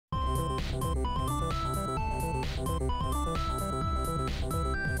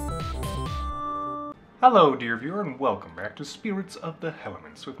Hello, dear viewer, and welcome back to Spirits of the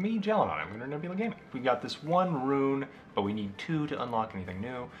Hellements with me, Jalon. I'm Lunar Nebula Gaming. We got this one rune, but we need two to unlock anything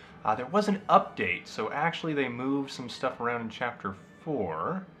new. There was an update, so actually they moved some stuff around in Chapter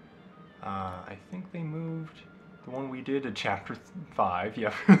 4. I think they moved the one we did to Chapter 5,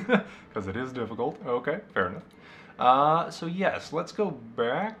 yeah, because it is difficult. Okay, fair enough. So yes, let's go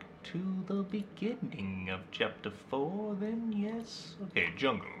back to the beginning of Chapter 4, then, yes. Okay,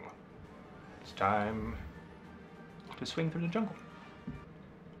 jungle. It's time to swing through the jungle.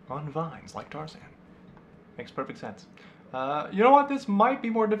 On vines, like Tarzan. Makes perfect sense. You know what? This might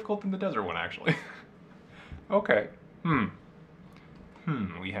be more difficult than the desert one, actually. Okay.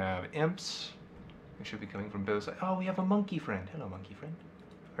 We have imps. They should be coming from both sides. Oh, we have a monkey friend. Hello, monkey friend.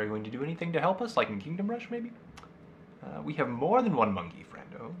 Are you going to do anything to help us, like in Kingdom Rush, maybe? We have more than one monkey friend.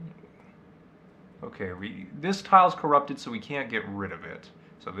 Oh. Okay, this tile's corrupted, so we can't get rid of it.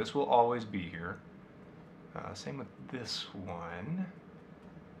 So this will always be here. Same with this one.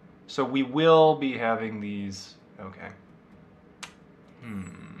 So we will be having these. Okay.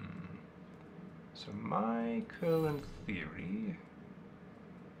 So my current theory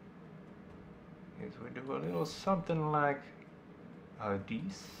is we do a little something like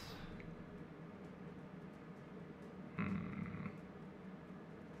this.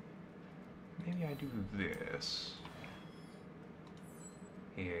 Maybe I do this.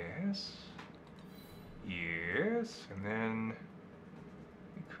 Yes. Yes, and then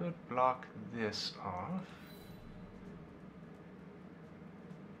we could block this off.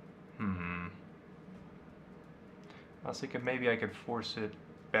 I was thinking maybe I could force it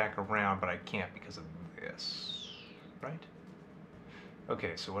back around, but I can't because of this, right?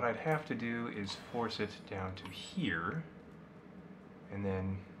 Okay, so what I'd have to do is force it down to here, and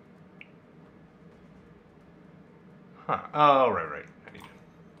then... Oh, right. I need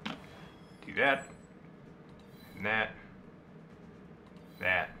to do that, and that.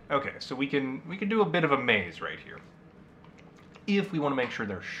 Okay, so we can do a bit of a maze right here, if we want to make sure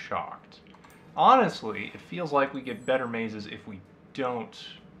they're shocked. Honestly, it feels like we get better mazes if we don't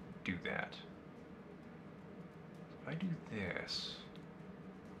do that. If I do this...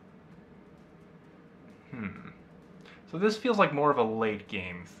 So this feels like more of a late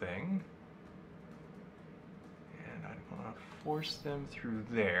game thing. And I want to force them through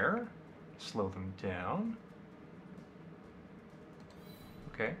there, slow them down.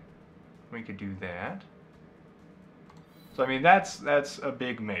 Okay, we could do that. So I mean, that's a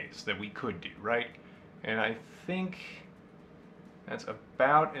big maze that we could do, right? And I think that's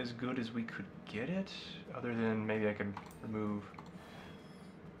about as good as we could get it, other than maybe I could remove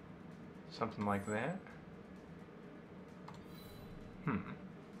something like that.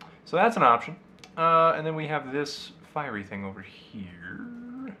 So that's an option. And then we have this fiery thing over here.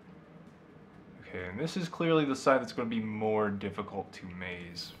 Okay, and this is clearly the side that's going to be more difficult to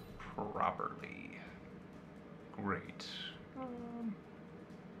maze properly. Great.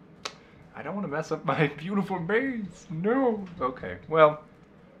 I don't want to mess up my beautiful maze. No. Okay, well,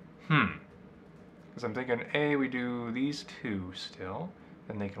 because I'm thinking, A, we do these two still,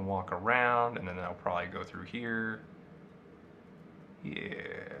 then they can walk around, and then they'll probably go through here.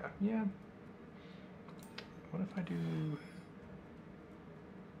 Yeah. What if I do...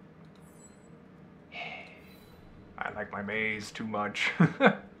 I like my maze too much.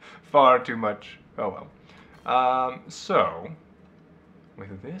 Far too much. Oh well. So,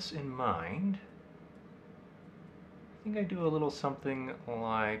 with this in mind, I think I do a little something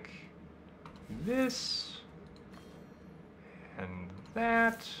like this and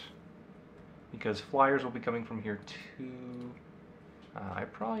that, because flyers will be coming from here too. I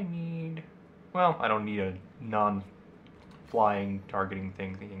probably need, well, I don't need a non-flying targeting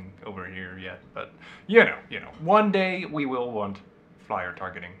thing over here yet, but you know, one day we will want flyer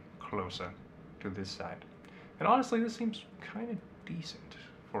targeting closer to this side. And honestly, this seems kind of decent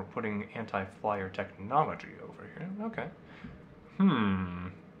for putting anti-flyer technology over here. Okay.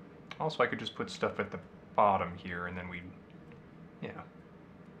 Also, I could just put stuff at the bottom here, and then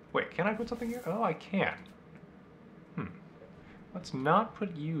Wait, can I put something here? Oh, I can. Let's not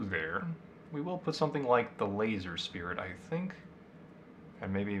put you there. We will put something like the laser spirit, I think.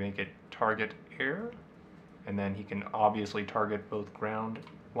 And maybe make it target air. And then he can obviously target both ground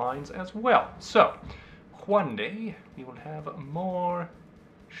lines as well. So, one day we will have more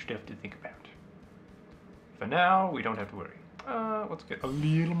stuff to think about. For now, we don't have to worry. Let's get a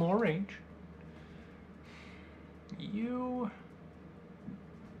little more range. You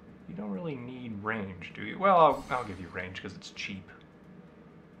don't really need range, do you? Well, I'll give you range because it's cheap.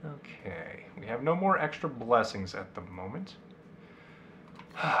 Okay, we have no more extra blessings at the moment.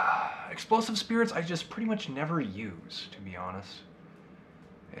 Explosive spirits I just pretty much never use, to be honest.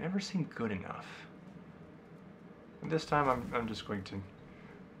 They never seem good enough. And this time I'm just going to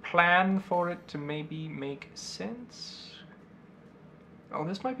plan for it to maybe make sense. Oh,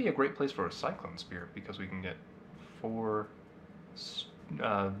 this might be a great place for a Cyclone Spirit because we can get 4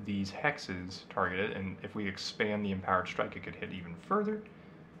 these hexes targeted, and if we expand the Empowered Strike, it could hit even further,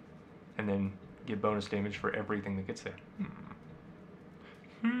 and then get bonus damage for everything that gets there.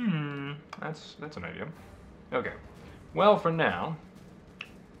 That's an idea. Okay. Well, for now,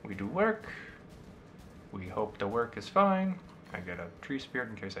 we do work. We hope the work is fine. I get a Tree Spirit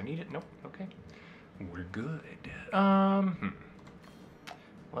in case I need it. Nope. Okay. We're good.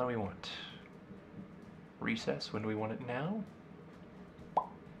 What do we want? Recess. When do we want it now?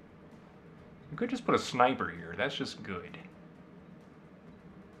 We could just put a sniper here. That's just good.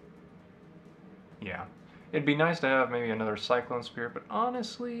 Yeah. It'd be nice to have maybe another Cyclone Spirit, but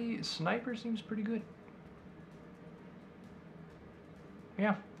honestly, sniper seems pretty good.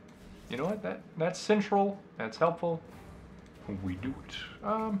 Yeah. You know what? That's central. That's helpful. We do it.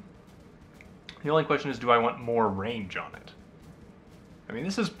 The only question is, do I want more range on it? I mean,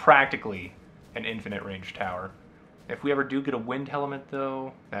 this is practically an infinite range tower. If we ever do get a wind element,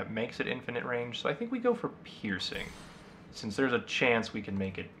 though, that makes it infinite range. So I think we go for piercing, since there's a chance we can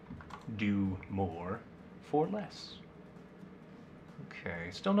make it do more for less. Okay,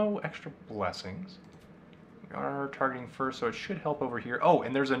 still no extra blessings. We are targeting first, so it should help over here. Oh,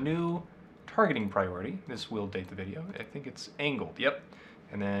 and there's a new targeting priority. This will date the video. I think it's angled, yep.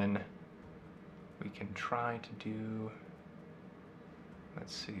 And then we can try to do,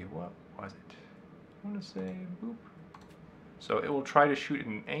 let's see, what was it? I want to say boop. So it will try to shoot at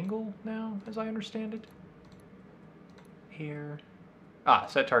an angle now, as I understand it. Here. Ah,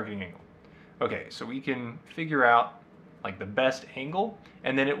 set targeting angle. Okay, so we can figure out like the best angle,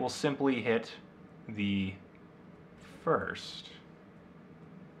 and then it will simply hit the first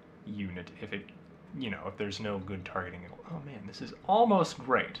unit if it, you know, if there's no good targeting angle. Oh man, this is almost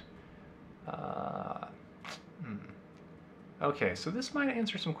great. Okay, so this might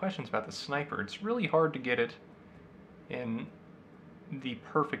answer some questions about the sniper. It's really hard to get it in the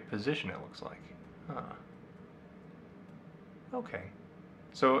perfect position, it looks like. Huh. Okay.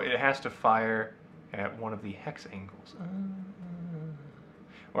 So it has to fire at one of the hex angles.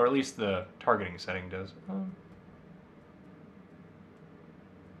 Or at least the targeting setting does.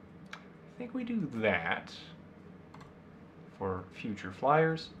 I think we do that for future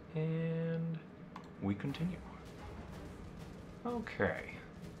flyers, and we continue. Okay.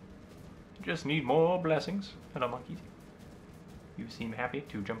 Just need more blessings. Hello, monkeys. You seem happy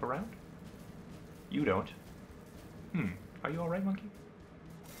to jump around? You don't. Are you alright, monkey?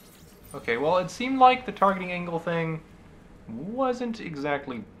 Okay, well, it seemed like the targeting angle thing wasn't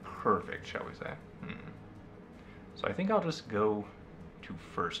exactly perfect, shall we say. So I think I'll just go to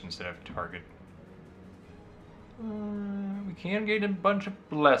first instead of target. We can get a bunch of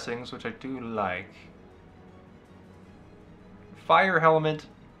blessings, which I do like. Fire Element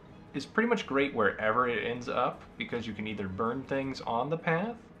is pretty much great wherever it ends up, because you can either burn things on the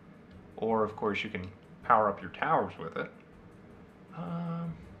path, or of course you can power up your towers with it.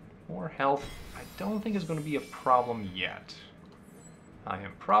 More health, I don't think is going to be a problem yet. I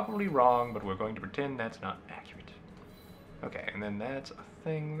am probably wrong, but we're going to pretend that's not accurate. Okay, and then that's a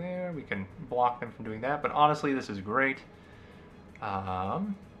thing there. We can block them from doing that, but honestly, this is great. The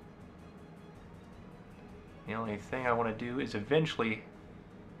only thing I want to do is eventually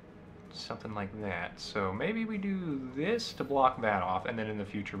something like that. So maybe we do this to block that off, and then in the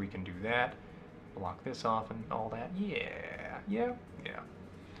future we can do that. Block this off and all that. Yeah.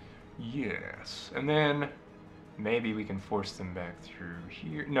 Yes. And then maybe we can force them back through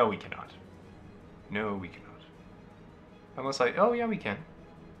here. No, we cannot. No, we cannot. Unless oh yeah, we can.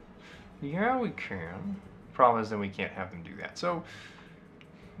 Yeah, we can. Problem is then we can't have them do that. So,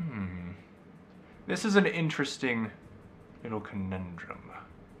 this is an interesting little conundrum.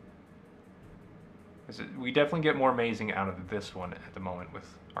 We definitely get more amazing out of this one at the moment with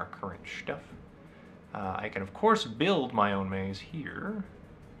our current stuff. I can of course build my own maze here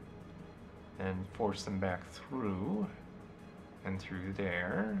and force them back through and through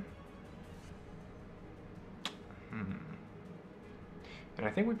there. And I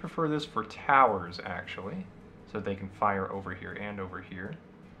think we prefer this for towers actually, so that they can fire over here and over here.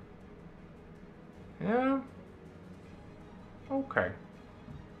 Yeah. Okay.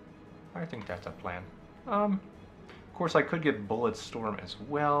 I think that's a plan. Of course, I could get Bullet Storm as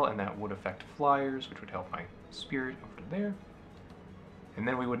well, and that would affect flyers, which would help my spirit over there. And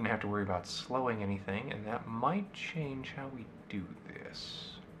then we wouldn't have to worry about slowing anything, and that might change how we do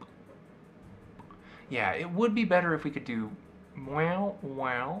this. Yeah, it would be better if we could do wow,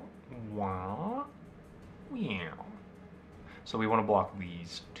 wow, wow, wow. So we want to block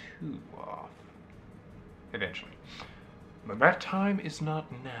these two off eventually. But that time is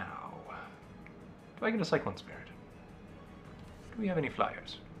not now. Do I get a Cyclone Spirit? Do we have any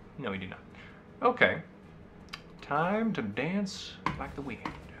flyers? No, we do not. Okay. Time to dance like the wind.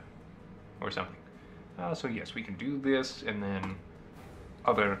 Or something. So yes, we can do this and then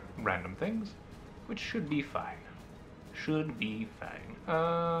other random things, which should be fine. Should be fine.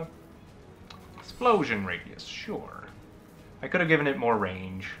 Explosion radius, sure. I could have given it more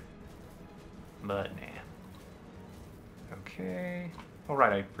range, but nah. Okay. All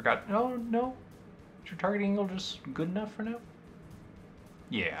right, I forgot. Oh, no. Is your target angle just good enough for now?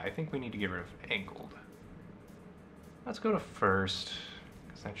 Yeah, I think we need to get rid of angled. Let's go to first,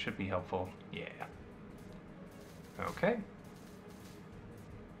 because that should be helpful. Yeah. Okay.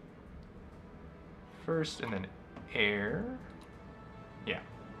 First and then air. Yeah.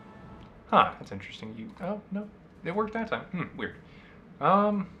 Huh, that's interesting. Oh, no. It worked that time. Weird.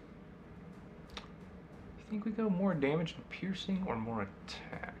 I think we go more damage and piercing or more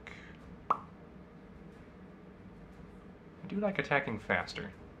attack. I do like attacking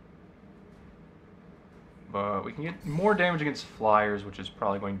faster. But we can get more damage against flyers, which is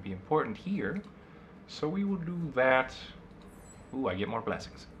probably going to be important here. So we will do that. Ooh, I get more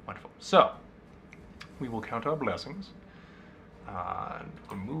blessings. Wonderful. So, we will count our blessings.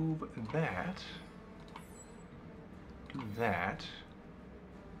 Remove that. Do that.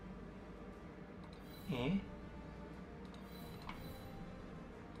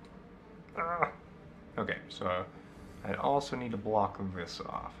 Okay, so I also need to block this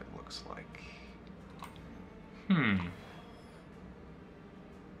off, it looks like.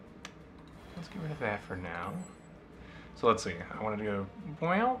 Let's get rid of that for now. So let's see, I wanted to go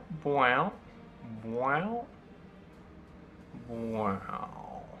wow, wow, wow,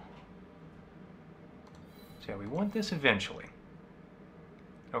 wow. So yeah, we want this eventually.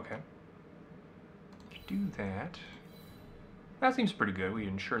 Okay. Do that. That seems pretty good. We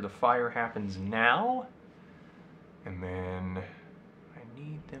ensure the fire happens now. And then I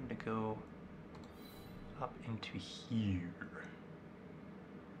need them to go up into here.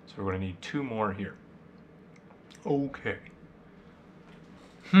 So we're going to need 2 more here. Okay.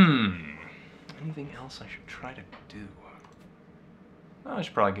 Anything else I should try to do? Oh, I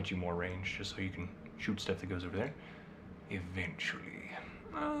should probably get you more range just so you can shoot stuff that goes over there. Eventually.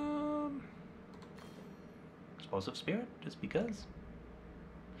 Explosive Spirit, just because.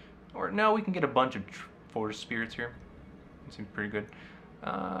 Or no, we can get a bunch of Force Spirits here. It seems pretty good.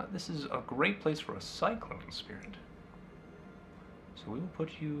 This is a great place for a Cyclone Spirit. So we will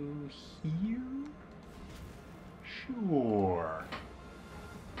put you here. Sure.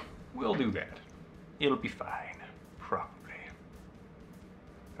 We'll do that. It'll be fine. Probably.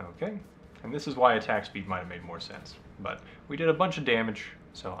 Okay. And this is why attack speed might have made more sense. But we did a bunch of damage,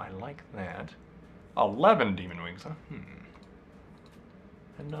 so I like that. 11 Demon Wings, huh?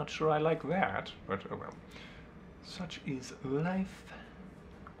 I'm not sure I like that, but oh well. Such is life.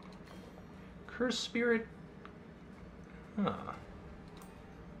 Curse Spirit. Huh.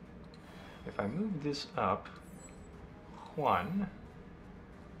 If I move this up 1,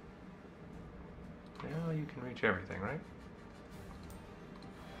 now you can reach everything, right?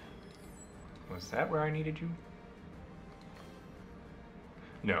 Was that where I needed you?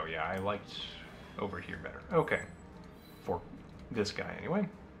 No, yeah, I liked over here better. Okay. For this guy, anyway.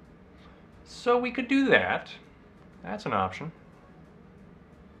 So we could do that. That's an option.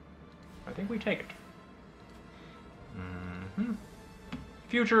 I think we take it.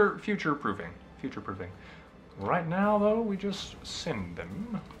 Future proofing. Future proofing. Right now, though, we just send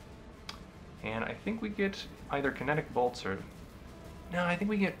them. And I think we get either kinetic bolts or... No, I think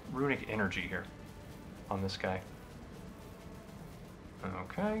we get runic energy here on this guy.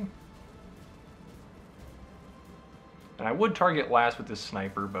 Okay. And I would target last with this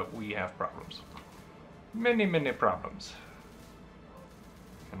sniper, but we have problems. Many, many problems.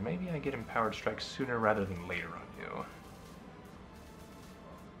 And maybe I get empowered strikes sooner rather than later on you.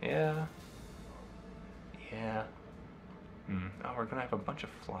 Yeah. Yeah. Oh, we're gonna have a bunch of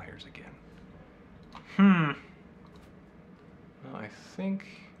flyers again. Well, I think...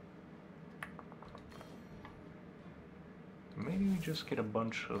 maybe we just get a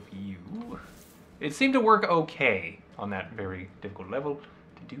bunch of you. It seemed to work okay on that very difficult level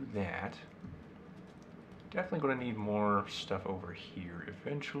to do that. Definitely going to need more stuff over here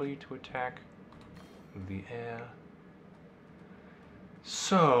eventually to attack the air.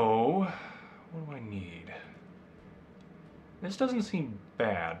 So, what do I need? This doesn't seem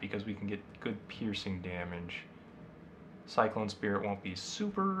bad because we can get good piercing damage. Cyclone Spirit won't be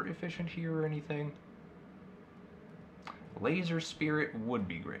super efficient here or anything. Laser Spirit would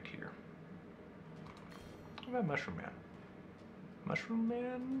be great here. What about Mushroom Man? Mushroom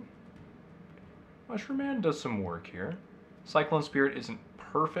Man? Mushroom Man does some work here. Cyclone Spirit isn't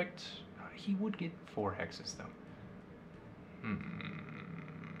perfect. He would get 4 hexes though.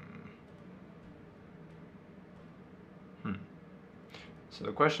 So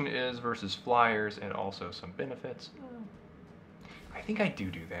the question is versus flyers and also some benefits. I think I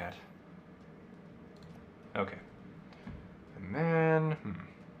do that. Okay. And then,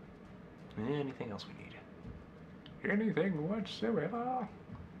 anything else we need? Anything whatsoever?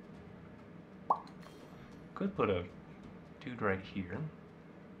 Could put a dude right here.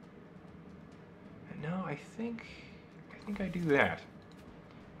 And no, I think I do that.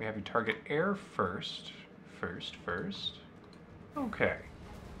 We have you target air first. Okay.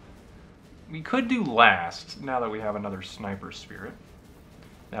 We could do last, now that we have another Sniper Spirit.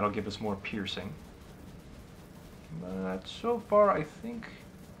 That'll give us more piercing. But so far, I think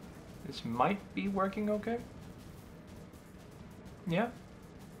this might be working okay. Yeah?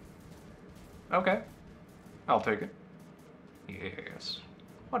 Okay. I'll take it. Yes.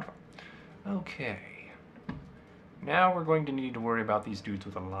 Wonderful. Okay. Now we're going to need to worry about these dudes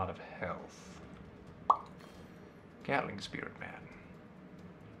with a lot of health. Gatling Spirit Man.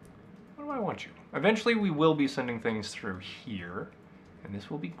 What do I want you? Eventually we will be sending things through here, and this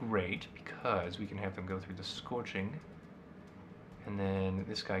will be great because we can have them go through the Scorching, and then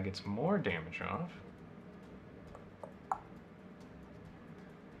this guy gets more damage off.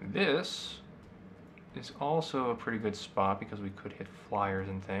 This is also a pretty good spot because we could hit flyers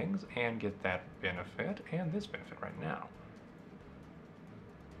and things and get that benefit and this benefit right now.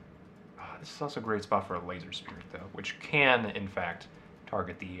 This is also a great spot for a Laser Spirit though, which can in fact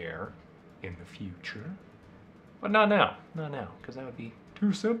target the air in the future. But not now, because that would be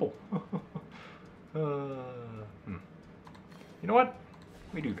too simple. You know what?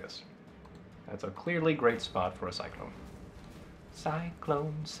 We do this. That's a clearly great spot for a Cyclone.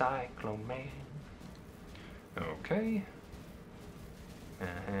 Cyclone Man. Okay.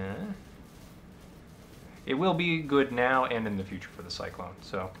 It will be good now and in the future for the Cyclone.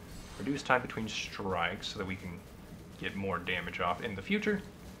 So reduce time between strikes so that we can get more damage off in the future.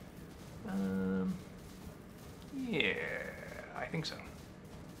 Yeah, I think so.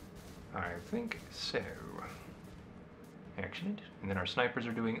 Excellent. And then our snipers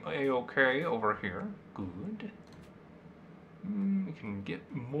are doing a-okay over here. Good. We can get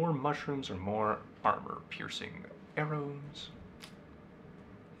more mushrooms or more armor-piercing arrows.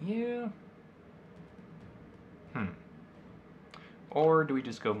 Yeah. Or do we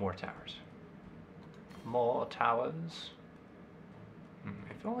just go more towers? More towers?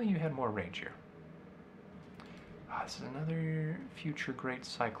 If only you had more range here. This is another future great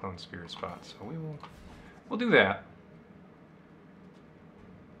Cyclone Spirit spot, so we'll do that.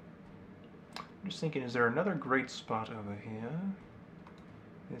 I'm just thinking, is there another great spot over here?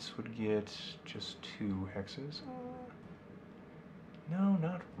 This would get just 2 hexes. No,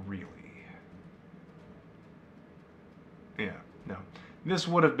 not really. Yeah, no. This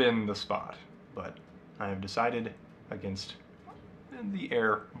would have been the spot, but I have decided against the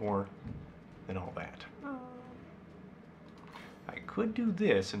air more than all that. I could do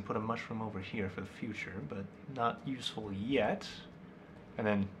this and put a mushroom over here for the future, but not useful yet. And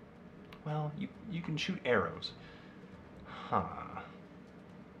then, well, you can shoot arrows.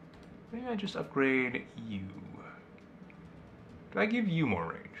 Maybe I just upgrade you. Did I give you more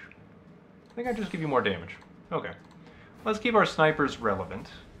range? I think I just give you more damage. Okay. Let's keep our snipers relevant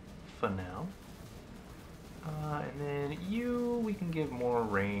for now. And then you, we can give more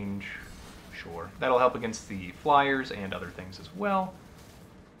range. Sure. That'll help against the flyers and other things as well.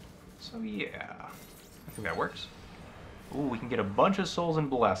 So yeah, I think that works. Ooh, we can get a bunch of souls and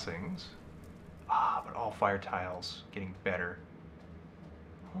blessings. But all fire tiles getting better.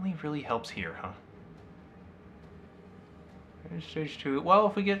 Only really helps here, huh? Stage 2. Well,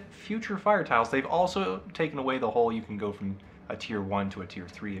 if we get future fire tiles, they've also taken away the whole you can go from a tier 1 to a tier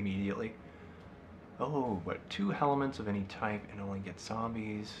 3 immediately. Oh, but 2 Hellements of any type and only get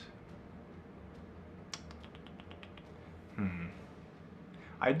zombies.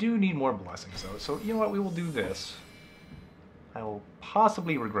 I do need more blessings though, so you know what, we will do this. I will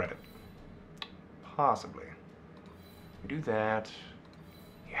possibly regret it. Possibly. We do that.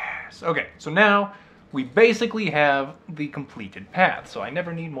 Yes. Okay, so now we basically have the completed path, so I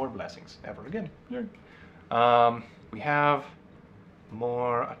never need more blessings ever again. We have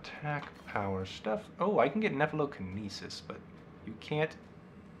more attack power stuff. Oh, I can get Nephalokinesis, but You can't,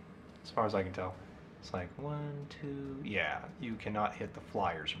 as far as I can tell. It's like 1, 2, yeah, you cannot hit the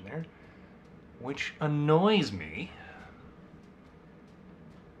flyers from there, which annoys me.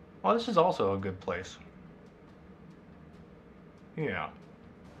 Well, this is also a good place. Yeah.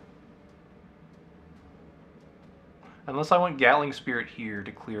 Unless I want Gatling Spirit here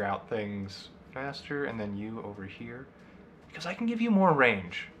to clear out things faster, and then you over here. Because I can give you more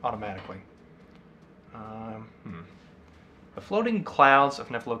range automatically. The floating clouds of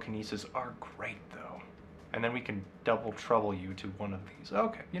Nephalokinesis are great, though. And then we can double trouble you to one of these.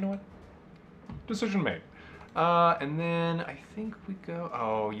 Okay, you know what? Decision made. And then I think we go...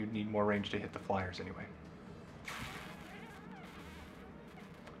 Oh, you'd need more range to hit the flyers anyway.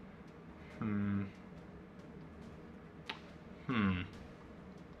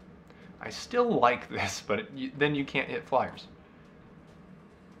 I still like this, but then you can't hit flyers.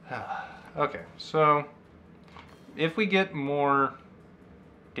 Okay, so if we get more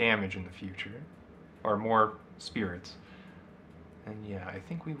damage in the future, or more spirits, then yeah, I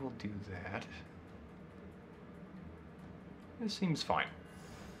think we will do that. This seems fine.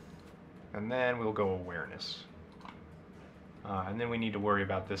 And then we'll go awareness. And then we need to worry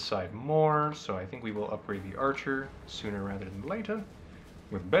about this side more, so I think we will upgrade the archer sooner rather than later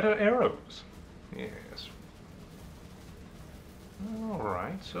with better arrows. Yes.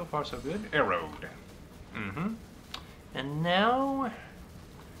 Alright, so far so good. Arrowed. And now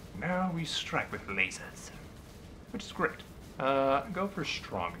we strike with lasers, which is great. Go for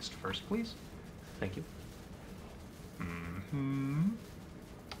strongest first, please. Thank you.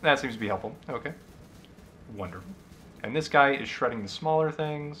 That seems to be helpful. Okay. Wonderful. And this guy is shredding the smaller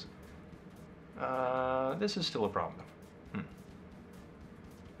things. This is still a problem, though.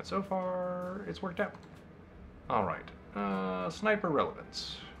 But so far, it's worked out. All right. Sniper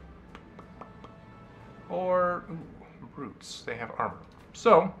relevance. Or, ooh, brutes. They have armor.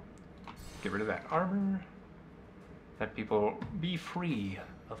 So, get rid of that armor. Let people be free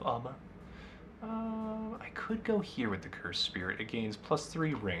of armor. I could go here with the Cursed Spirit. It gains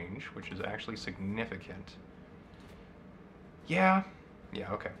 +3 range, which is actually significant. Yeah,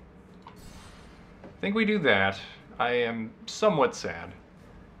 okay. I think we do that. I am somewhat sad,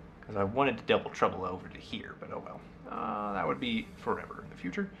 because I wanted to double trouble over to here, but oh well. That would be forever in the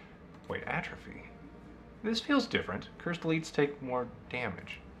future. Wait, atrophy. This feels different. Cursed elites take more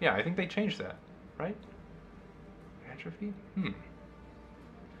damage. Yeah, I think they changed that, right? Atrophy?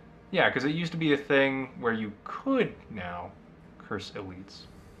 Yeah, because it used to be a thing where you could now curse elites.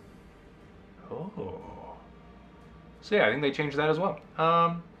 Oh. So yeah, I think they changed that as well.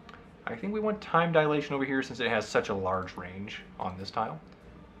 I think we want time dilation over here since it has such a large range on this tile.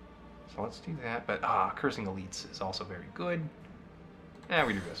 So let's do that, but cursing elites is also very good. Yeah,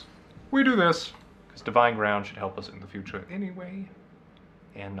 we do this. We do this, because Divine Ground should help us in the future anyway.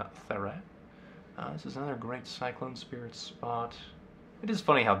 And Thera. This is another great Cyclone Spirit spot. It is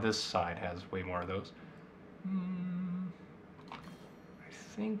funny how this side has way more of those. I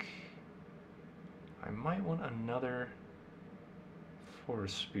think I might want another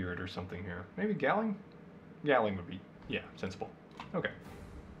Forest Spirit or something here. Maybe Gatling? Gatling would be, yeah, sensible. Okay.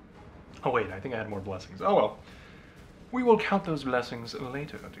 Oh wait, I think I had more blessings. Oh well. We will count those blessings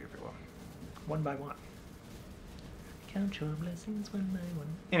later, dear people. One by one. Count your blessings one by one.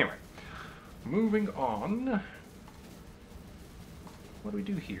 Anyway, moving on. What do we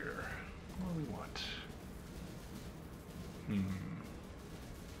do here? What do we want?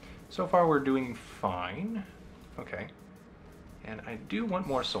 So far we're doing fine. Okay. And I do want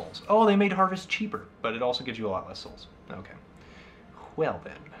more souls. Oh, they made Harvest cheaper, but it also gives you a lot less souls. Okay. Well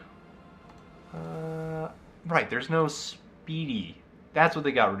then. Right, there's no speedy. That's what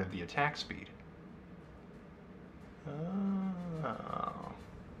they got rid of, the attack speed. Oh.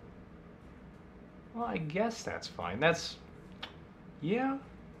 Well, I guess that's fine. That's... Yeah.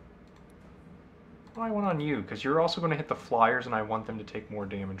 Well, I want on you, because you're also going to hit the flyers, and I want them to take more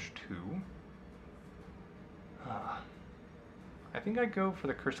damage too. I think I go for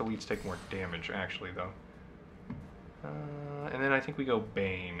the Cursed Elites take more damage, actually, though. And then I think we go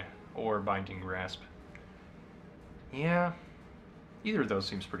Bane, or Binding Grasp. Yeah. Either of those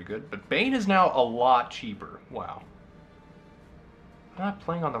seems pretty good, but Bane is now a lot cheaper. Wow. I'm not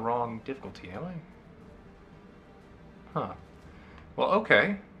playing on the wrong difficulty, am I? Huh. Well,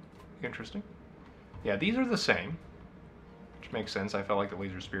 okay. Interesting. Yeah, these are the same. Which makes sense. I felt like the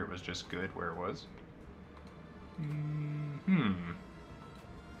Laser Spirit was just good where it was.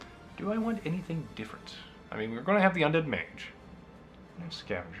 Do I want anything different? I mean, we're going to have the Undead Mage. We have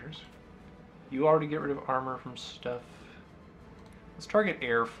Scavengers. You already get rid of armor from stuff. Let's target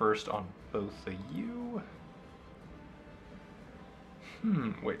air first on both of you.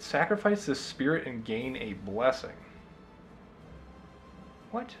 Wait, sacrifice the spirit and gain a blessing.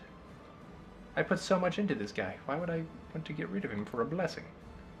 What? I put so much into this guy. Why would I want to get rid of him for a blessing?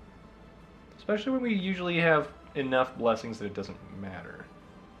 Especially when we usually have enough blessings that it doesn't matter.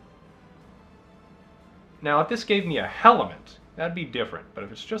 Now, if this gave me a Hellements, that'd be different. But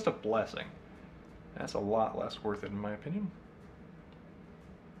if it's just a blessing, that's a lot less worth it in my opinion.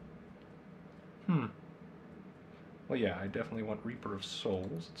 Well, yeah, I definitely want Reaper of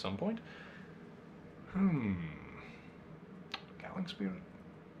Souls at some point. Gathering Spirit.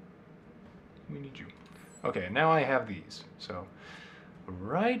 We need you. Okay, now I have these. So,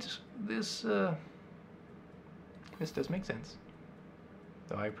 right, this does make sense.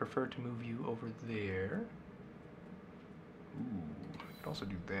 Though I prefer to move you over there. Ooh, I could also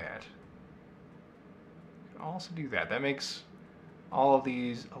do that. I could also do that. That makes all of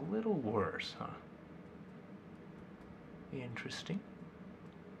these a little worse, huh? Interesting.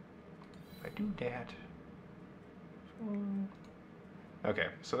 If I do that. Okay,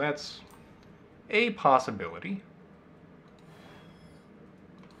 so that's a possibility.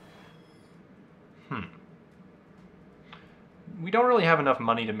 We don't really have enough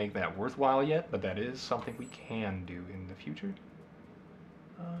money to make that worthwhile yet, but that is something we can do in the future.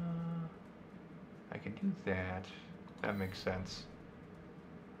 I can do that. That makes sense.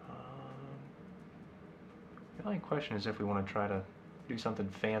 The only question is if we want to try to do something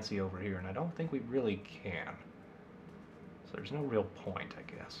fancy over here, and I don't think we really can. So there's no real point, I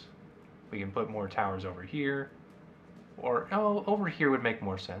guess. We can put more towers over here, or, oh, over here would make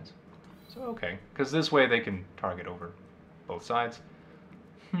more sense. So, okay, because this way they can target over both sides.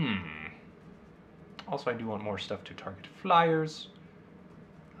 Also, I do want more stuff to target flyers.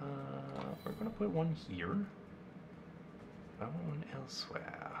 We're going to put one here. I want one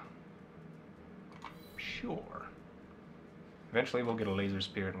elsewhere. Sure. Eventually we'll get a laser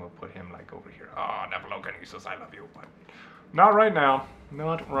spirit and we'll put him like over here. Oh, Nebula, I love you, but not right now.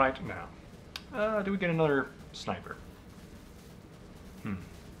 Not right now. Do we get another sniper?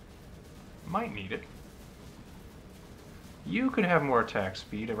 Might need it. You could have more attack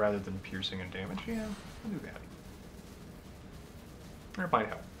speed rather than piercing and damage. Yeah, I'll do that. Or it might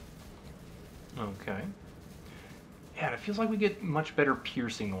help. Okay. Yeah, it feels like we get much better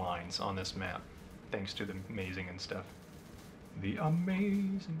piercing lines on this map. Thanks to the amazing and stuff. The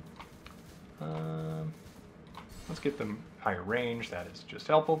amazing. Let's get them higher range. That is just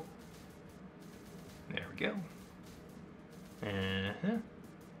helpful. There we go.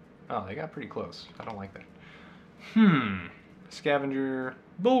 Oh, they got pretty close. I don't like that. Scavenger.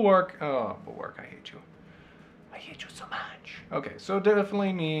 Bulwark. Oh, Bulwark, I hate you. I hate you so much. Okay, so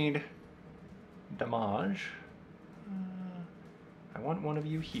definitely need damage. I want one of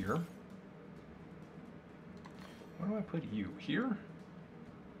you here. Where do I put you? Here?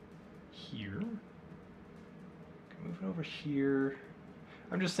 Here? Can move it over here.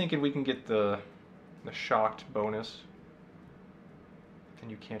 I'm just thinking we can get the shocked bonus. Then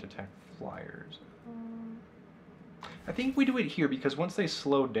you can't attack flyers. I think we do it here because once they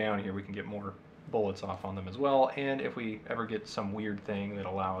slow down here, we can get more bullets off on them as well. And if we ever get some weird thing that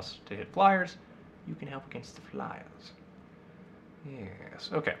allow us to hit flyers, you can help against the flyers. Yes,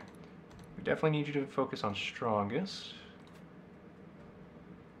 okay. We definitely need you to focus on strongest.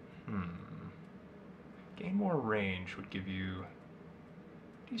 Gain more range would give you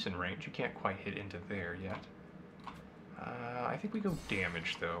decent range. You can't quite hit into there yet. I think we go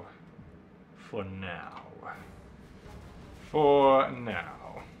damage though. For now. For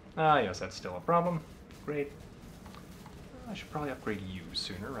now. Ah, yes, that's still a problem. Great. I should probably upgrade you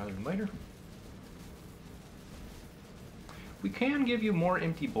sooner rather than later. We can give you more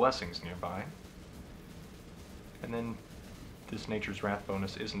empty blessings nearby. And then this Nature's Wrath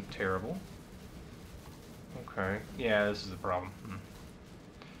bonus isn't terrible. Okay. Yeah, this is the problem.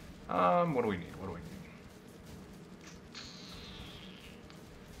 What do we need? What do we need?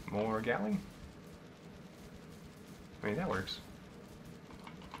 More Gatling? I mean, that works.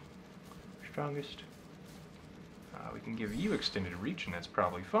 Strongest. We can give you extended reach, and that's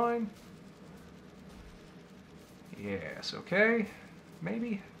probably fine. Yes, okay.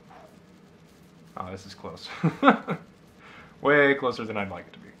 Maybe. Oh, this is close. Way closer than I'd like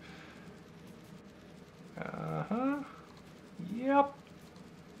it to be. Yep.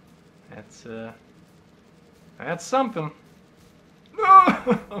 That's something.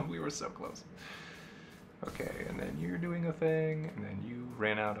 We were so close. Okay, and then you're doing a thing, and then you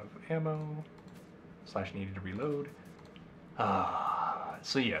ran out of ammo, / needed to reload.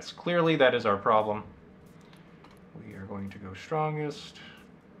 So yes, clearly that is our problem. We are going to go strongest,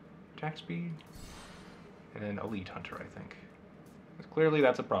 attack speed, and then elite hunter, I think. Clearly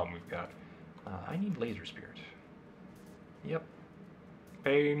that's a problem we've got. I need laser spirit. Yep.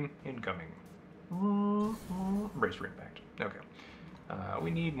 Pain incoming. Brace for impact. Okay.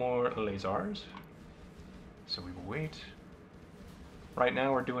 We need more lasers. So we will wait. Right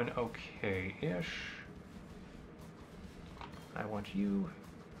now we're doing okay-ish. I want you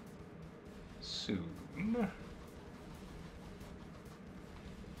soon.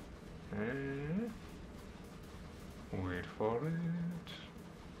 Wait for it.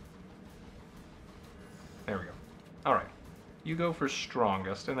 There we go. Alright. You go for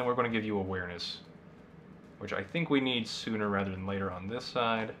strongest, and then we're going to give you awareness, which I think we need sooner rather than later on this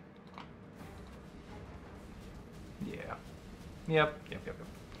side. Yeah. Yep.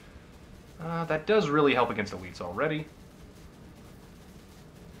 That does really help against elites already.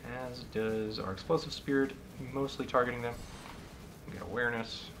 As does our explosive spirit, mostly targeting them. We get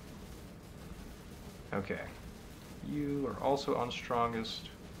awareness. Okay. You are also on strongest.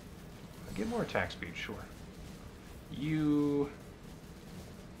 Get more attack speed, sure. You...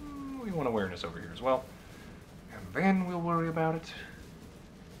 we want awareness over here as well. And then we'll worry about it.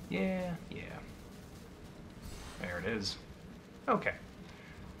 Yeah. There it is. Okay.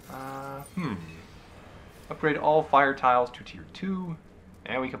 Upgrade all fire tiles to tier 2.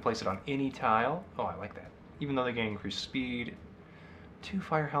 And we can place it on any tile. Oh, I like that. Even though they gain increased speed. 2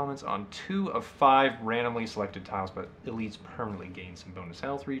 fire helmets on 2 of 5 randomly selected tiles, but elites permanently gain some bonus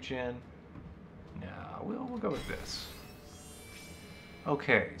health regen. No, we'll go with this.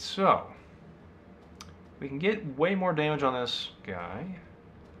 Okay, so we can get way more damage on this guy.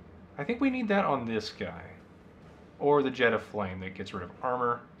 I think we need that on this guy. Or the Jet of Flame that gets rid of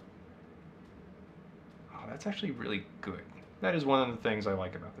armor. Oh, that's actually really good. That is one of the things I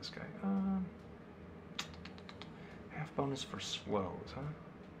like about this guy. Half bonus for slows, huh?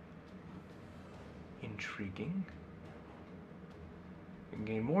 Intriguing. We can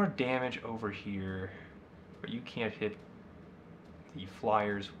gain more damage over here, but you can't hit the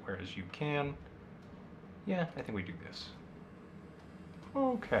flyers, whereas you can. Yeah, I think we do this.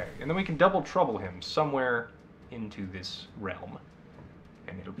 Okay, and then we can double trouble him somewhere into this realm.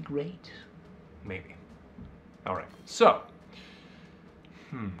 And it'll be great. Maybe. Alright, so.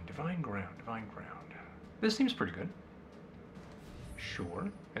 Divine Ground. This seems pretty good. Sure.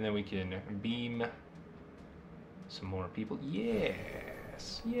 And then we can beam some more people.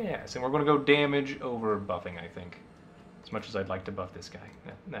 Yes. And we're going to go damage over buffing, I think. As much as I'd like to buff this guy.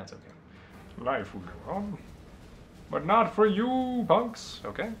 That's okay. Life will go on. But not for you, punks.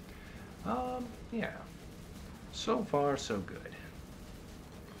 Okay. Yeah. So far, so good.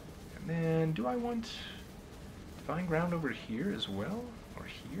 And then, do I want Divine Ground over here as well? Or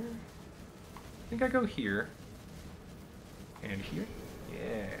here? I think I go here. And here?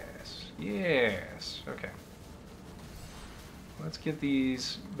 Yes. Okay. Let's get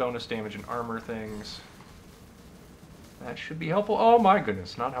these bonus damage and armor things. That should be helpful. Oh my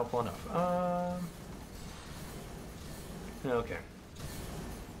goodness, not helpful enough. Okay.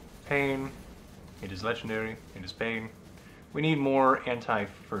 Pain. It is legendary. It is pain. We need more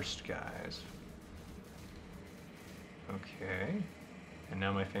anti-first guys. Okay. And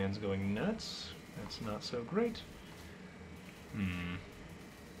now my fan's going nuts. That's not so great.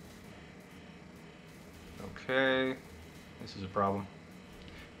 Okay. This is a problem.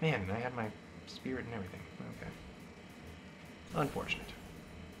 Man, I had my spirit and everything. Okay. Unfortunate.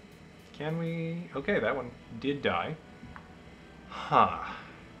 Can we... okay, that one did die. Huh.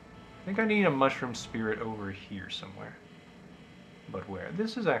 I think I need a mushroom spirit over here somewhere. But where?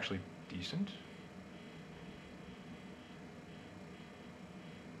 This is actually decent.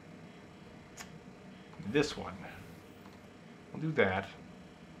 This one. We'll do that.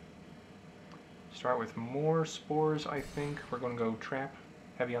 Start with more spores, I think. We're going to go trap.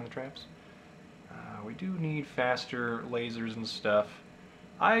 Heavy on the traps. We do need faster lasers and stuff.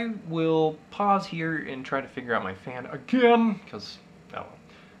 I will pause here and try to figure out my fan again, because, oh well.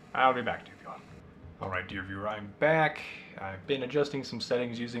 I'll be back to you. Alright, dear viewer, I'm back. I've been adjusting some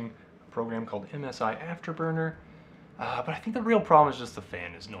settings using a program called MSI Afterburner. But I think the real problem is just the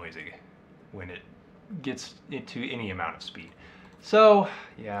fan is noisy when it gets it to any amount of speed. So,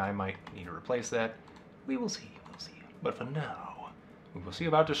 yeah, I might need to replace that. We will see, But for now, we will see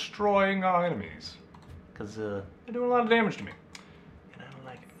about destroying our enemies. Because they're doing a lot of damage to me. And I don't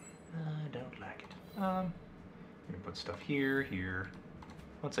like it. Let me put stuff here.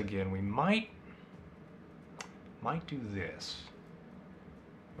 Once again, we might do this.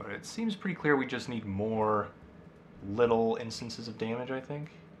 But it seems pretty clear we just need more little instances of damage, I think.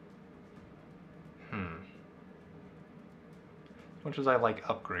 As much as I like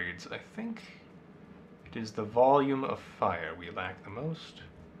upgrades, I think It is the volume of fire we lack the most,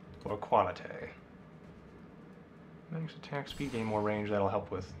 or quality. Max attack speed, gain more range, that'll help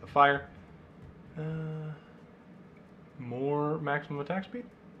with the fire. More maximum attack speed?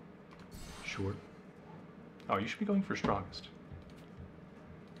 Sure. Oh, you should be going for strongest.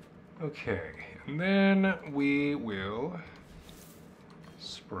 Okay, and then we will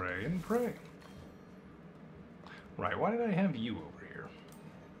spray and pray. Right, why did I have you over here?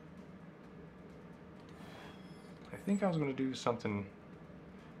 I think I was going to do something...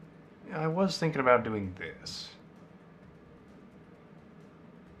 I was thinking about doing this.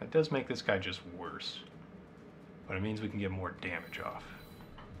 That does make this guy just worse. But it means we can get more damage off.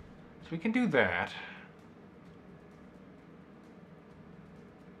 So we can do that.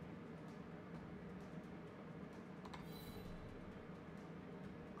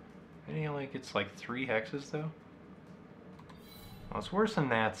 And like it's like 3 hexes though. Well, it's worse in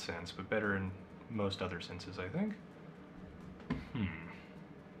that sense, but better in most other senses, I think.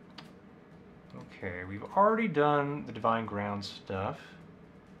 Okay, we've already done the Divine Ground stuff.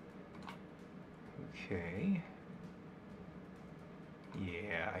 Okay.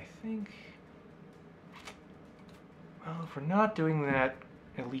 Yeah, I think... Well, if we're not doing that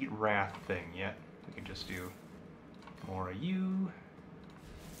Elite Wrath thing yet, we can just do more of you.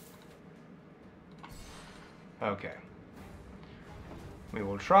 Okay. We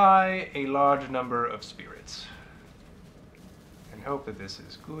will try a large number of spirits. And hope that this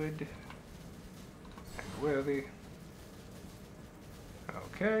is good and worthy.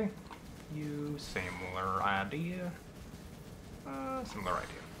 Okay. You, similar idea. Similar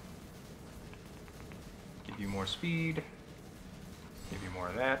idea. Give you more speed. Give you more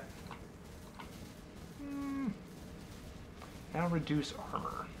of that. Now reduce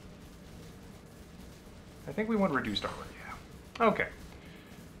armor. I think we want reduced armor, yeah. Okay.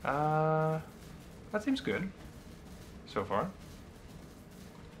 That seems good so far.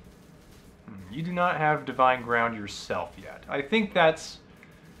 You do not have Divine Ground yourself yet. I think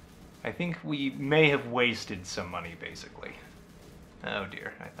we may have wasted some money, basically. Oh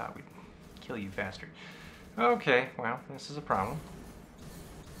dear, I thought we'd kill you faster. Okay, well, this is a problem.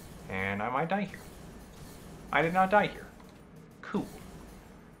 And I might die here. I did not die here. Cool.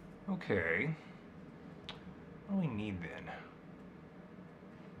 Okay. What do we need then?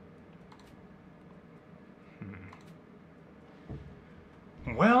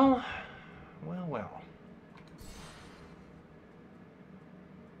 Well.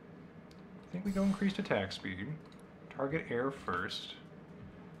 I think we go increased attack speed. Target air first.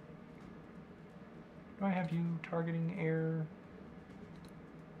 Do I have you targeting air?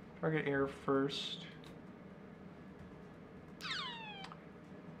 Target air first.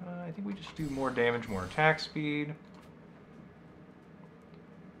 I think we just do more damage, more attack speed.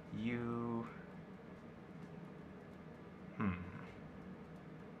 You...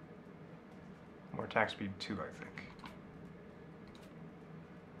 More attack speed too, I think.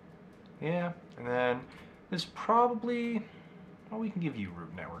 Yeah, and then this probably... Well, we can give you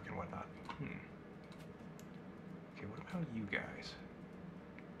root network and whatnot. Okay, what about you guys?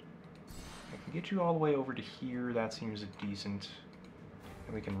 I can get you all the way over to here. That seems decent.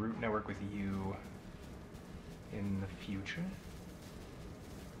 And we can root network with you in the future.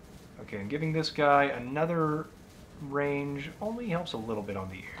 Okay, and giving this guy another range only helps a little bit on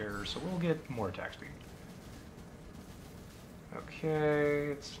the air, so we'll get more attack speed.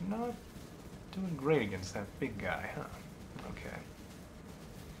 Okay, it's not doing great against that big guy, huh? Okay.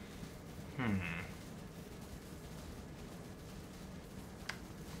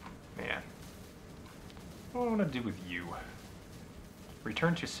 Man. What do I want to do with you?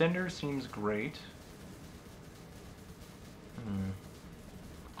 Return to sender seems great. Can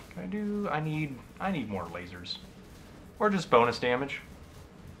I do... I need more lasers. Or just bonus damage.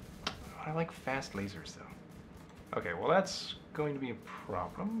 I like fast lasers though. Okay, well that's going to be a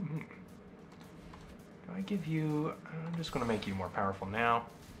problem. Do I give you... I'm just going to make you more powerful now.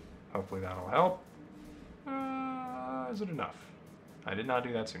 Hopefully that'll help. Is it enough? I did not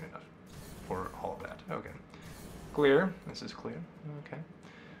do that soon enough for all of that. Okay. Clear. This is clear. Okay.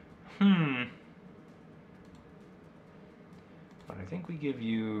 But I think we give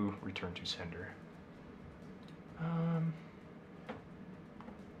you return to sender.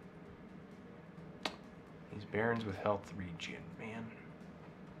 These barons with health regen, man.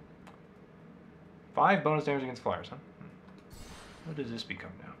 5 bonus damage against flyers, huh? What does this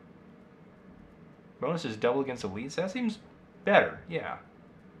become now? Bonus is double against elites? That seems better, yeah.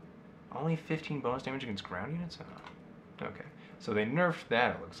 Only 15 bonus damage against ground units? Oh. Okay. So they nerfed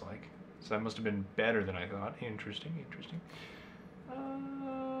that, it looks like. So that must have been better than I thought. Interesting, interesting.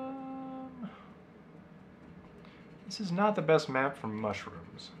 This is not the best map for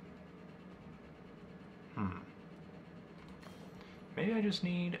mushrooms. Maybe I just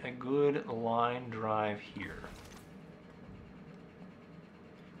need a good line drive here.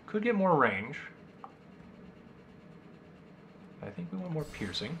 Could get more range. I think we want more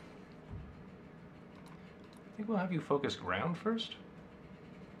piercing. I think we'll have you focus ground first.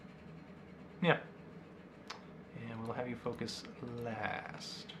 Yeah. And we'll have you focus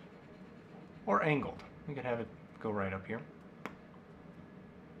last. Or angled. We could have it go right up here.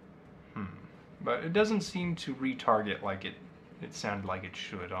 But it doesn't seem to retarget like it sounded like it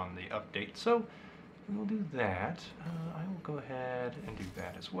should on the update. So we'll do that. I will go ahead and do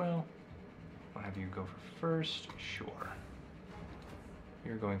that as well. I'll have you go for first. Sure.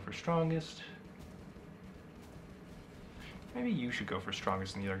 You're going for strongest. Maybe you should go for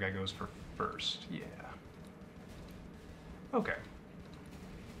strongest and the other guy goes for first. Yeah. Okay.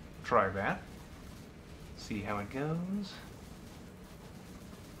 Try that. See how it goes.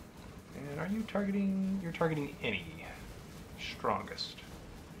 And are you targeting... You're targeting any. Strongest.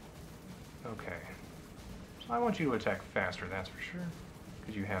 Okay. So I want you to attack faster, that's for sure.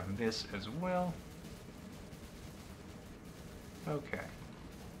 Because you have this as well. Okay.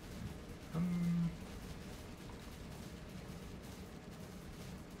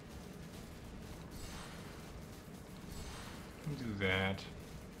 Do that.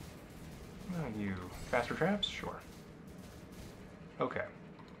 You faster traps? Sure. Okay.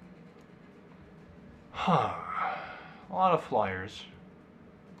 Huh. A lot of flyers.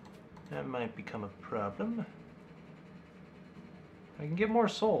 That might become a problem. I can get more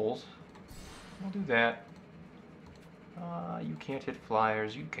souls. I'll do that. You can't hit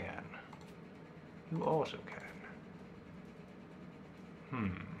flyers. You can. You also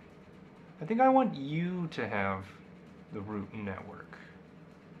can. I think I want you to have the root network.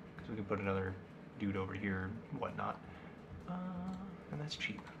 Because we can put another dude over here, whatnot. And that's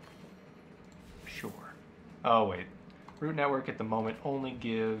cheap. Sure. Oh, wait. Root network at the moment only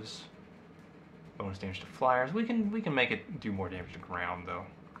gives bonus damage to flyers. We can make it do more damage to ground, though.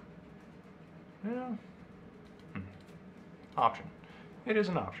 Yeah. Option. It is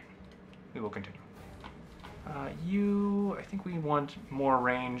an option. We will continue. I think we want more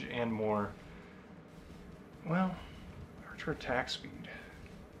range and more, well, archer attack speed.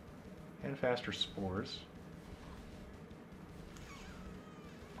 And faster spores.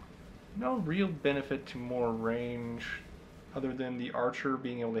 No real benefit to more range other than the archer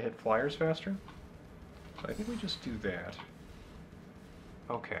being able to hit flyers faster. So I think we just do that.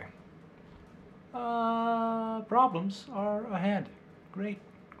 Okay. Problems are ahead. Great.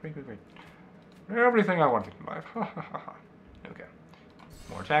 Great, great, great. Everything I wanted in life. Okay.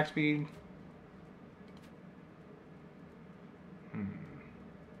 More attack speed.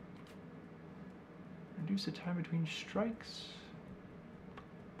 Reduce the time between strikes.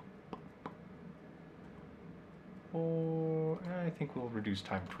 Or I think we'll reduce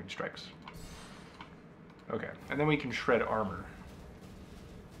time between strikes. Okay, and then we can shred armor.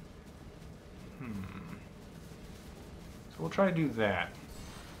 So we'll try to do that.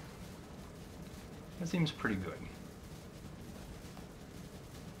 That seems pretty good.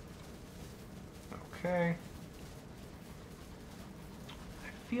 Okay.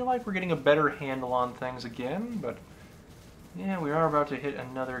 I feel like we're getting a better handle on things again, but yeah, we are about to hit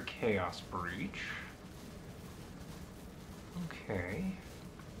another chaos breach. Okay.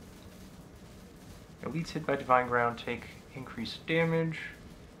 Elites hit by divine ground take increased damage.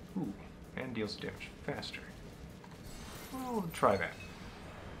 Ooh, and deals damage faster. We'll try that.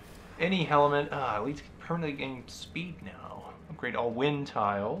 Any Hellement. Elites permanently gain speed now. Upgrade all wind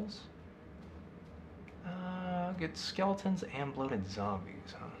tiles. Get skeletons and bloated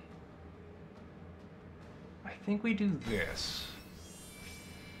zombies, huh? I think we do this.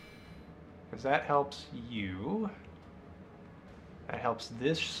 Because that helps you. That helps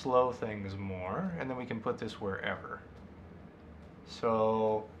this slow things more, and then we can put this wherever.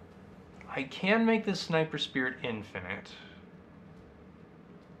 So I can make this Sniper Spirit infinite.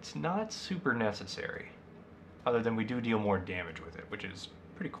 It's not super necessary, other than we do deal more damage with it, which is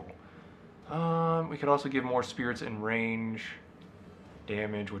pretty cool. We could also give more spirits in range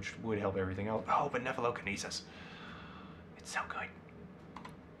damage, which would help everything else. Oh, but Nephalokinesis. It's so good.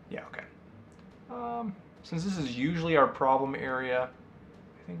 Yeah, okay. Since this is usually our problem area,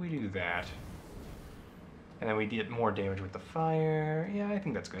 I think we do that. And then we get more damage with the fire. Yeah, I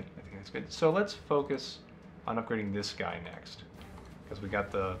think that's good. I think that's good. So let's focus on upgrading this guy next. Because we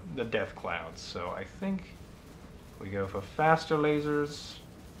got the death clouds. So I think we go for faster lasers,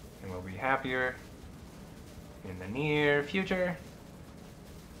 and we'll be happier in the near future.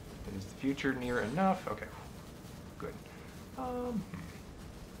 Is the future near enough? Okay. Good.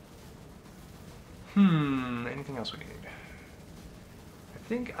 Anything else we need? I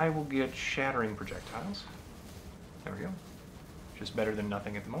think I will get shattering projectiles. There we go. Just better than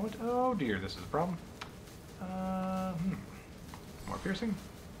nothing at the moment. Oh dear, this is a problem. More piercing.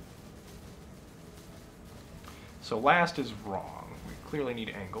 So last is wrong. We clearly need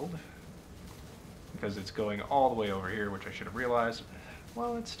angled. Because it's going all the way over here, which I should have realized.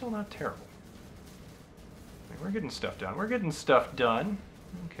 Well, it's still not terrible. We're getting stuff done. We're getting stuff done.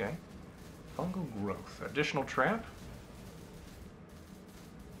 Okay. Fungal growth. Additional trap.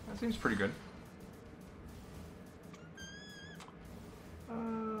 That seems pretty good.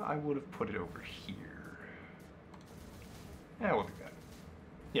 I would have put it over here. Yeah, we'll do that.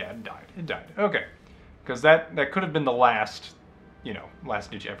 Yeah, it died. It died. Okay. Because that could have been the last, you know,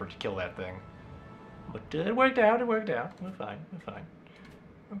 last-ditch effort to kill that thing. But it worked out. It worked out. We're fine. We're fine.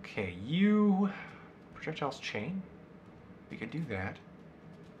 Okay, you... Projectiles chain? We could do that.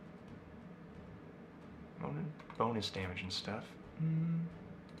 Bonus damage and stuff.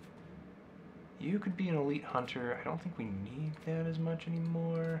 You could be an elite hunter. I don't think we need that as much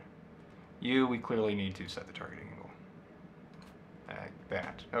anymore. You, we clearly need to set the targeting angle. Like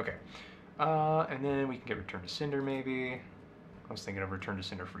that. Okay. And then we can get Return to Cinder, maybe. I was thinking of Return to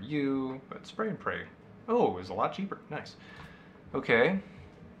Cinder for you, but Spray and Pray. Oh, it was a lot cheaper. Nice. Okay.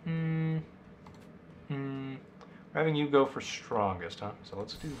 We're having you go for strongest, huh? So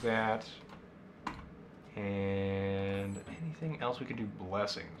let's do that. And anything else we can do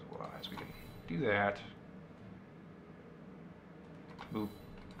blessings-wise? We can do that. Boop,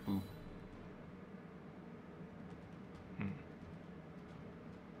 boop.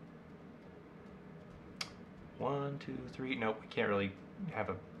 1, 2, 3. Nope, we can't really have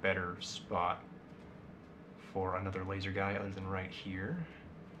a better spot for another laser guy other than right here.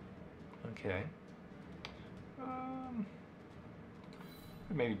 Okay.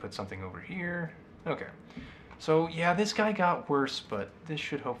 Maybe put something over here. Okay. So yeah, this guy got worse, but this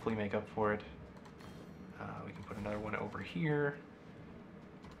should hopefully make up for it. We can put another one over here.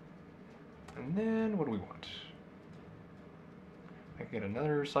 And then what do we want? I can get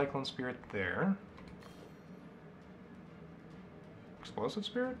another Cyclone Spirit there. Explosive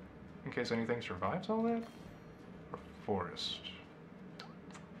Spirit? In case anything survives all that? Or Forest?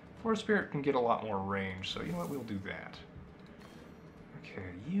 Forest Spirit can get a lot more range, so you know what, we'll do that. Okay,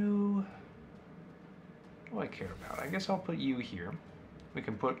 you... What do I care about? I guess I'll put you here. We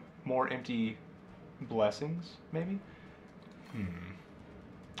can put more empty blessings, maybe?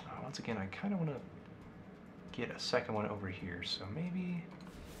 Once again, I kind of want to get a second one over here, so maybe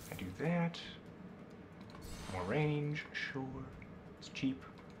I do that. More range, sure. It's cheap.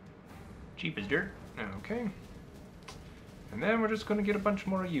 Cheap as dirt. Okay. And then we're just going to get a bunch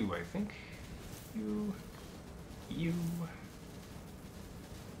more of you, I think. You.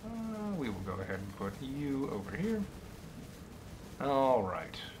 We will go ahead and put you over here.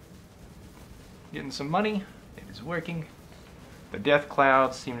 Alright. Getting some money. It is working. The death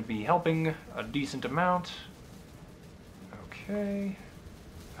clouds seem to be helping a decent amount. Okay.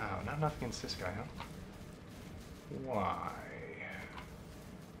 Oh, not enough against this guy, huh? Why?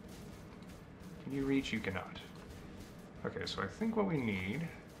 Can you reach? You cannot. Okay, so I think what we need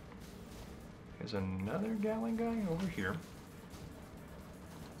is another Gatling guy over here.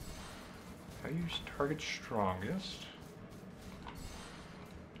 I use target strongest.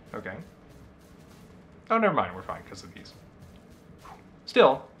 Okay. Oh, never mind. We're fine because of these.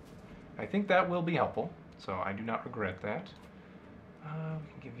 Still, I think that will be helpful, so I do not regret that. We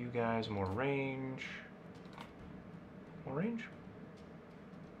can give you guys more range. More range?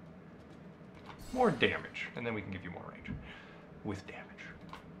 More damage, and then we can give you more range. With damage.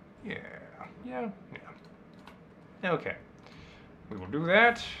 Yeah. Okay. We will do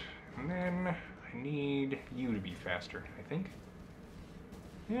that, and then I need you to be faster, I think.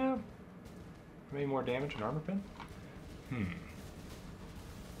 Yeah. Maybe more damage and armor pen?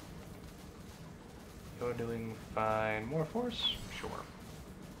 You're doing fine. More force? Sure.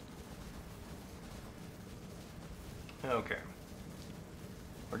 Okay.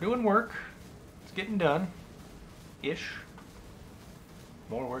 We're doing work. It's getting done. Ish.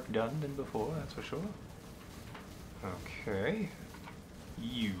 More work done than before, that's for sure. Okay.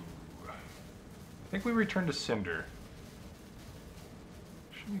 You. I think we return to Cinder.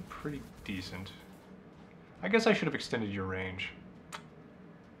 Should be pretty decent. I guess I should have extended your range.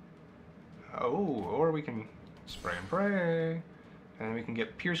 Oh, or we can spray and pray. And we can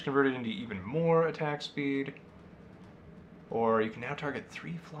get Pierce converted into even more attack speed. Or you can now target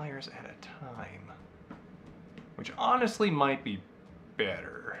 3 flyers at a time. Which honestly might be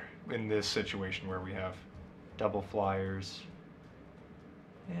better in this situation where we have double flyers.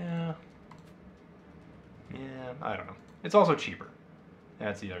 Yeah. Yeah, I don't know. It's also cheaper.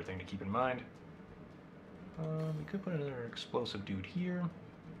 That's the other thing to keep in mind. We could put another explosive dude here.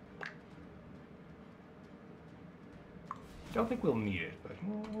 Don't think we'll need it, but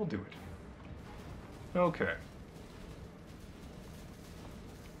we'll do it. Okay.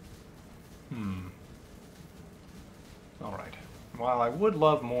 Alright. While I would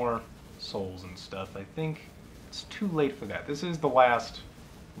love more souls and stuff, I think it's too late for that. This is the last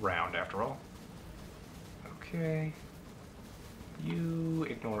round, after all. Okay. You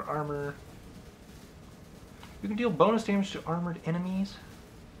ignore armor. You can deal bonus damage to armored enemies.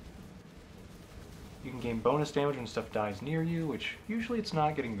 You can gain bonus damage when stuff dies near you, which usually it's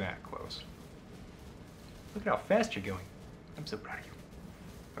not getting that close. Look at how fast you're going. I'm so proud of you.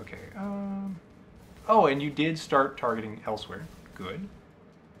 Okay, oh, and you did start targeting elsewhere. Good.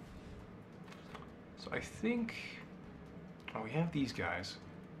 So I think... Oh, we have these guys.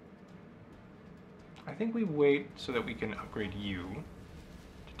 I think we wait so that we can upgrade you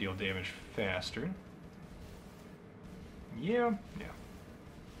to deal damage faster. Yeah.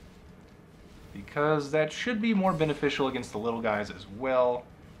 Because that should be more beneficial against the little guys as well,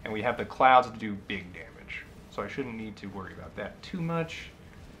 and we have the clouds to do big damage. So I shouldn't need to worry about that too much.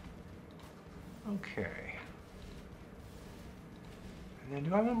 Okay. And then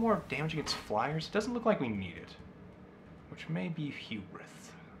do I want more damage against flyers? It doesn't look like we need it. Which may be hubris.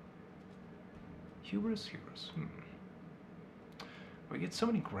 Hubris? We get so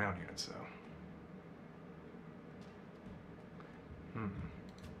many ground units, though.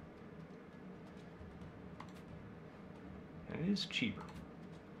 And it is cheaper.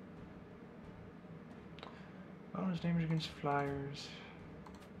 Bonus damage against flyers.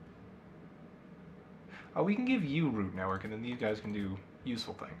 Oh, we can give you root network, and then these guys can do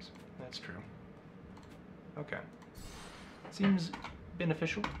useful things. That's true. Okay. Seems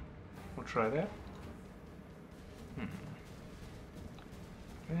beneficial. We'll try that.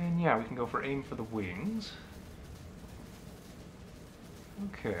 And yeah, we can go for aim for the wings.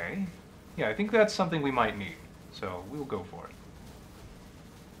 Okay. Yeah, I think that's something we might need. So we'll go for it.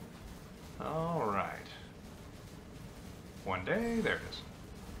 Alright. One day, there it is.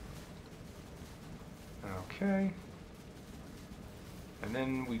 Okay. And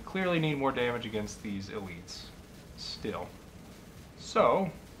then we clearly need more damage against these elites. Still.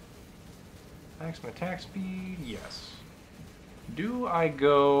 So, maximum attack speed, yes. Do I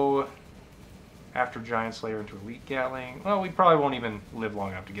go after Giant Slayer into Elite Gatling? Well, we probably won't even live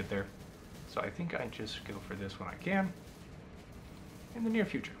long enough to get there. So I think I just go for this when I can. In the near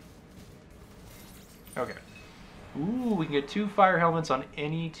future. Okay. Ooh, we can get 2 fire helmets on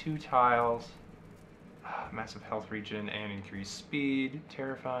any 2 tiles. Massive health regen and increased speed.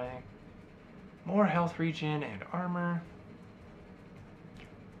 Terrifying. More health regen and armor.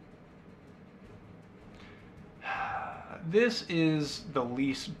 This is the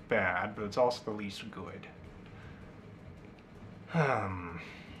least bad, but it's also the least good.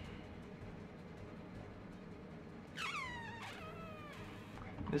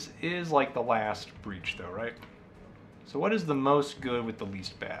 This is like the last breach though, right? So what is the most good with the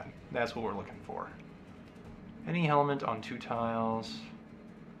least bad? That's what we're looking for. Any element on 2 tiles.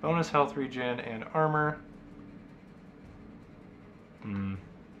 Bonus health regen and armor.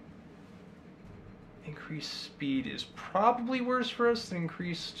 Increased speed is probably worse for us than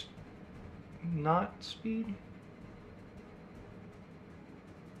increased not speed.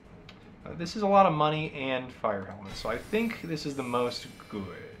 This is a lot of money and fire helmets, so I think this is the most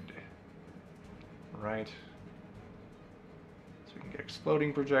good. Right? So we can get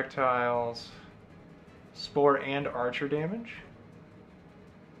exploding projectiles, spore and archer damage.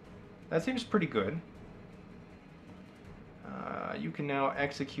 That seems pretty good. You can now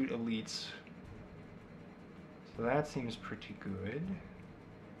execute elites. So that seems pretty good.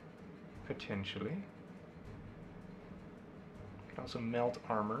 Potentially. You can also melt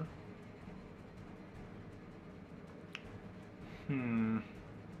armor. Gain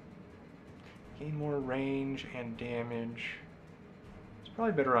more range and damage. It's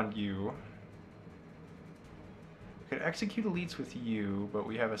probably better on you. We could execute elites with you, but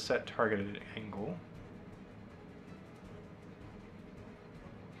we have a set targeted angle.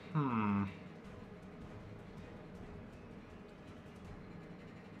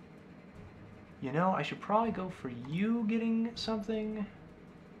 You know, I should probably go for you getting something.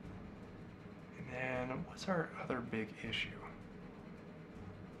 And then, what's our other big issue?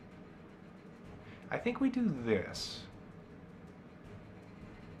 I think we do this.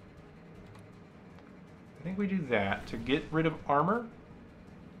 I think we do that to get rid of armor.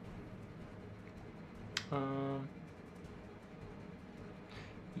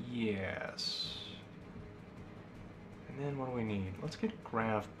 Yes. And then what do we need? Let's get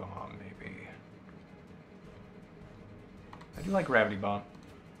Grav Bomb, maybe. I do like Gravity Bomb.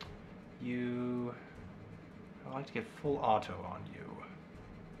 I'd like to get full auto on you.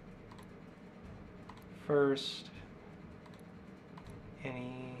 First, I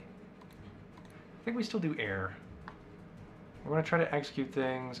think we still do air. We're gonna try to execute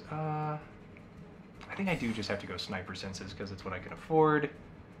things. I think I do just have to go sniper senses because it's what I can afford.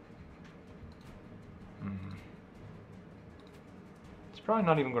 It's probably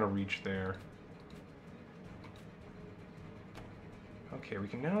not even gonna reach there. Okay, we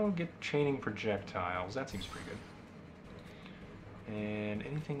can now get chaining projectiles. That seems pretty good. And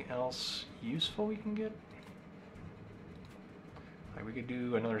anything else useful we can get? Like we could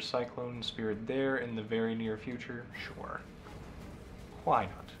do another Cyclone Spirit there in the very near future. Sure. Why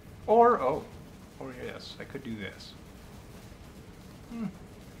not? Or yes, I could do this.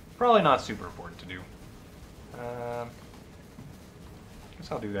 Probably not super important to do.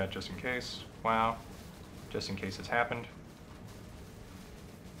 Guess I'll do that just in case. Wow. Just in case it's happened.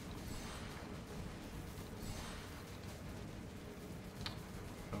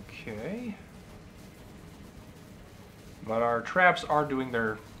 Okay. But our traps are doing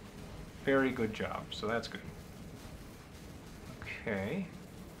their very good job, so that's good. Okay.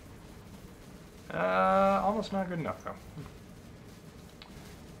 Almost not good enough, though.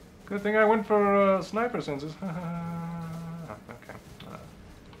 Good thing I went for sniper senses. Okay.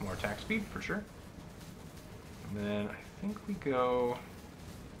 More attack speed, for sure. And then I think we go...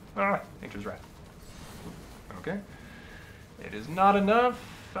 Nature's Wrath. Okay. It is not enough,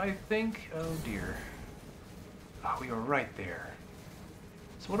 I think. Oh, dear. Oh, we were right there.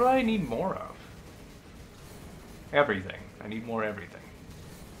 So what do I need more of? Everything. I need more everything.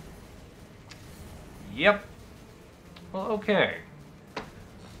 Yep. Well, okay.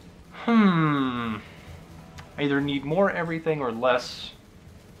 I either need more everything or less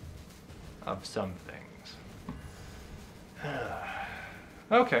of some things.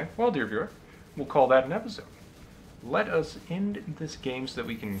 Okay, well, dear viewer, we'll call that an episode. Let us end this game so that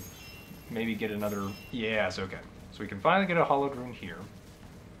we can maybe get another... Yes, okay. So we can finally get a hollowed rune here.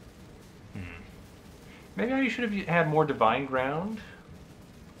 Maybe I should have had more Divine Ground.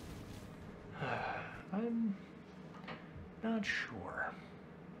 I'm not sure.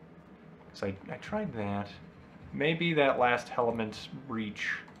 Because I tried that. Maybe that last Hellements breach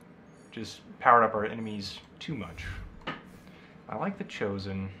just powered up our enemies too much. I like the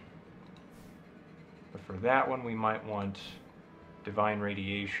Chosen. But for that one, we might want Divine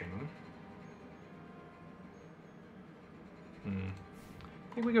Radiation.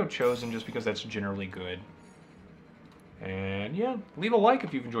 I think we go Chosen just because that's generally good. And yeah, leave a like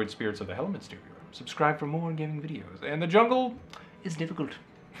if you've enjoyed Spirits of the Hellements, dear viewer. Subscribe for more gaming videos. And the jungle is difficult.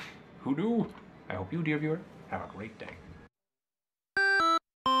 Who knew? I hope you, dear viewer, have a great day.